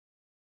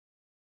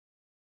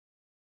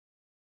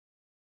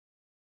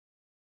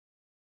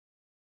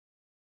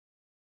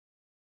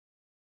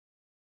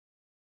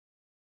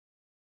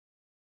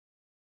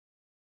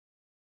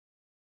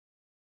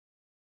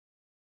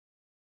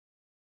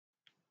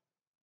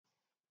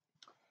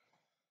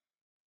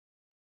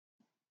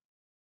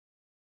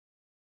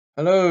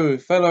Hello,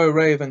 fellow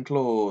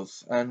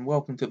Ravenclaws, and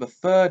welcome to the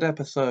third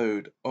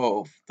episode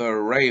of the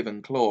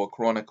Ravenclaw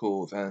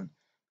Chronicles. And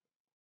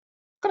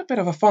got a bit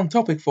of a fun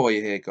topic for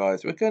you here,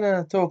 guys. We're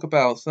gonna talk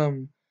about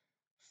some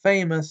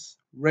famous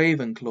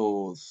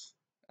Ravenclaws,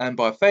 and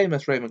by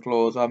famous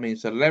Ravenclaws, I mean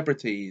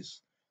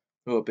celebrities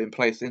who have been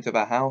placed into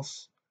the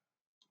house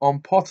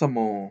on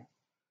Pottermore.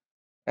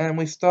 And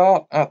we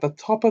start at the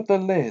top of the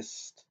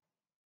list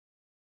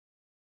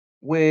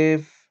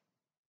with,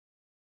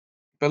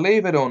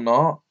 believe it or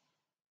not,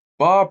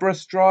 Barbara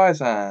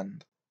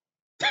Streisand.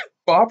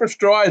 Barbara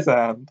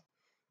Streisand?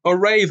 A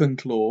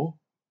Ravenclaw?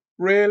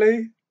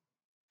 Really?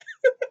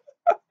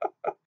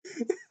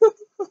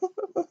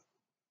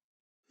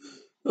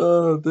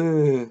 Oh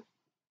dear.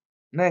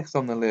 Next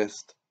on the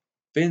list,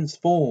 Vince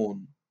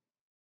Vaughn.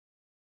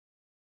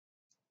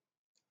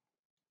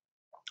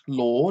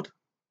 Lord,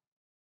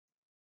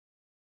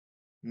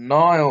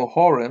 Niall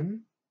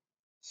Horan,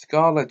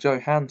 Scarlett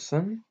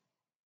Johansson,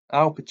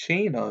 Al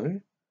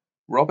Pacino,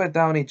 Robert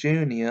Downey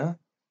Jr.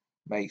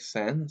 Makes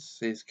sense.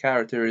 His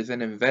character is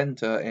an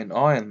inventor in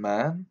Iron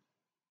Man.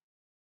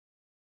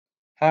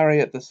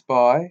 Harriet the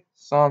Spy,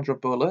 Sandra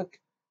Bullock,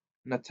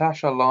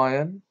 Natasha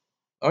Lyon,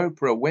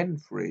 Oprah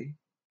Winfrey,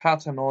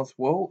 Patton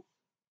Oswalt,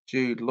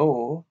 Jude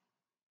Law,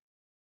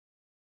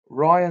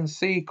 Ryan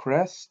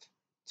Seacrest,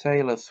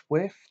 Taylor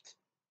Swift,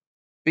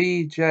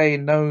 B.J.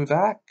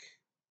 Novak,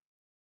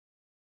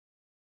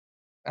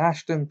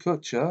 Ashton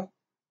Kutcher,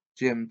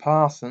 Jim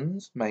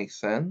Parsons, makes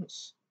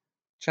sense,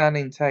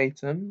 Channing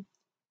Tatum,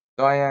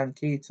 Diane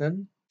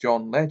Keaton,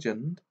 John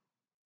Legend,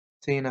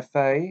 Tina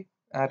Fey,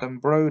 Adam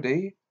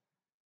Brody,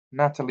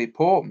 Natalie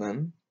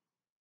Portman,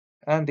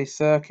 Andy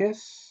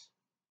Serkis,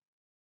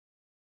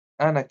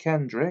 Anna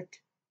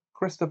Kendrick,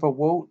 Christopher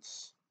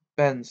Waltz,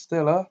 Ben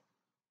Stiller,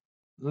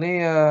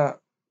 Leah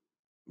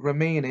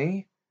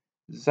Remini,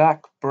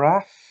 Zach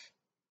Braff,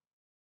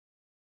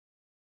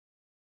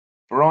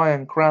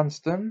 Bryan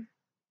Cranston,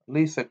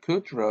 Lisa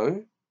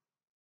Kudrow,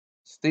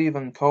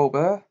 Stephen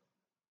Colbert,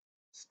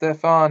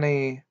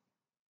 Stefani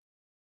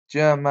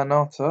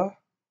Germanotta,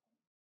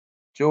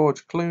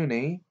 George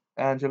Clooney,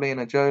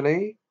 Angelina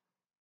Jolie,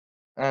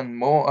 and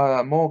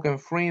Morgan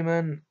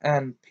Freeman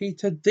and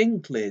Peter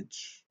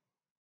Dinklage.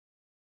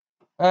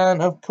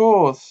 And of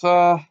course,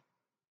 I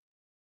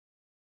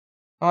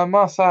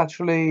must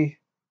actually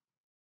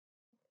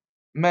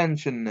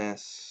mention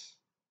this,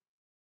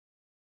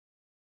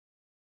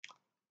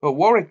 but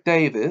Warwick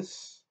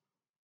Davis,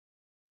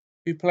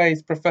 who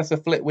plays Professor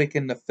Flitwick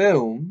in the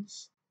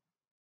films,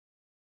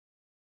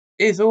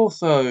 is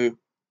also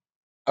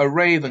a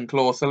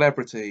Ravenclaw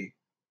celebrity,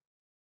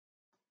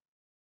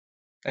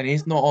 and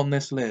he's not on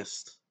this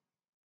list.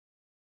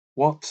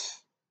 What?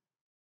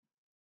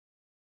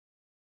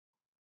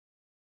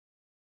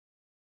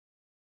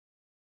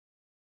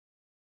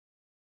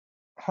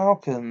 How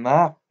can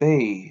that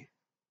be?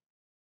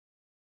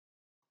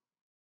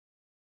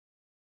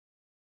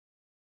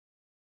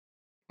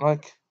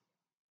 Like,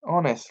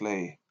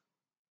 honestly.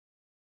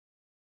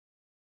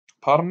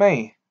 Pardon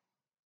me.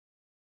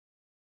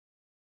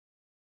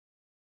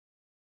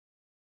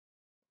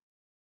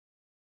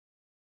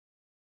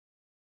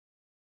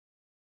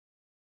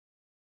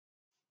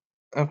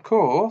 Of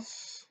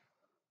course,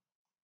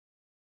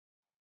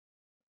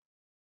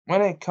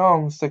 when it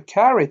comes to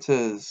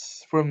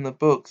characters from the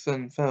books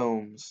and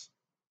films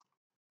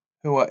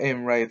who are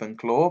in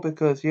Ravenclaw,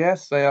 because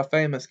yes, they are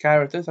famous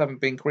characters, having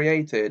been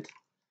created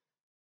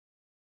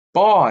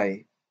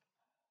by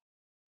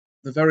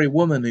the very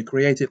woman who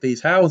created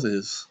these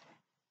houses.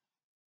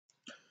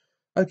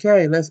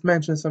 Okay, let's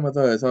mention some of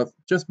those. I've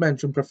just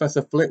mentioned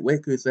Professor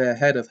Flitwick, who's their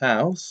head of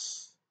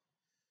house.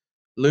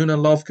 Luna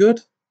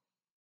Lovegood,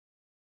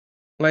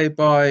 played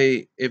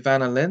by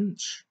Ivana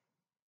Lynch,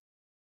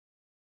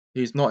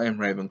 who's not in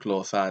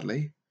Ravenclaw,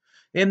 sadly.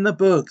 In the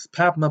books,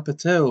 Padma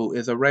Patil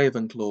is a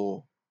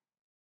Ravenclaw.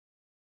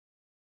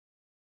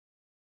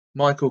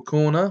 Michael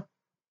Corner,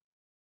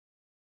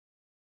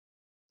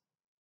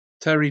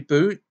 Terry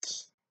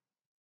Boots,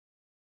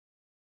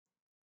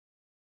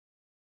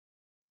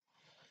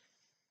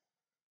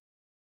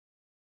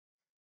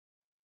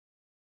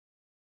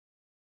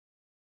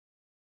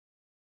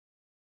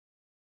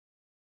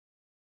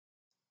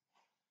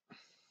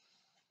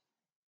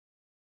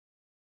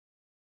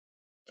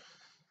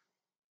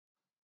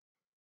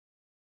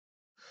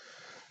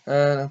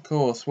 and of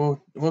course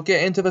we'll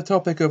get into the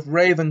topic of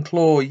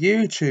Ravenclaw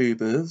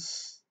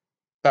YouTubers.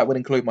 That would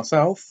include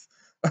myself.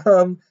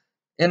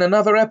 In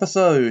another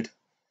episode.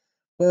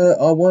 But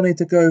I wanted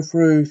to go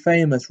through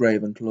famous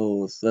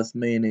Ravenclaws, thus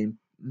meaning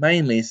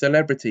mainly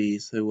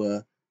celebrities who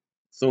were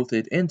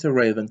sorted into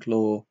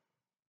Ravenclaw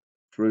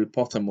through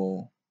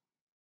Pottermore.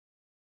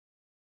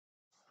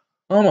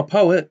 I'm a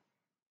poet,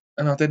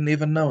 and I didn't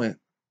even know it.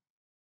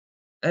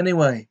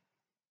 Anyway,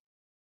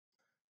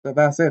 so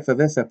that's it for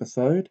this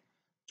episode.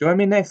 Join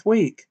me next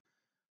week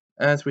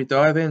as we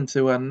dive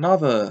into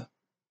another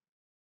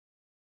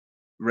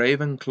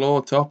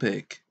Ravenclaw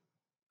topic.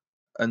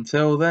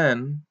 Until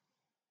then,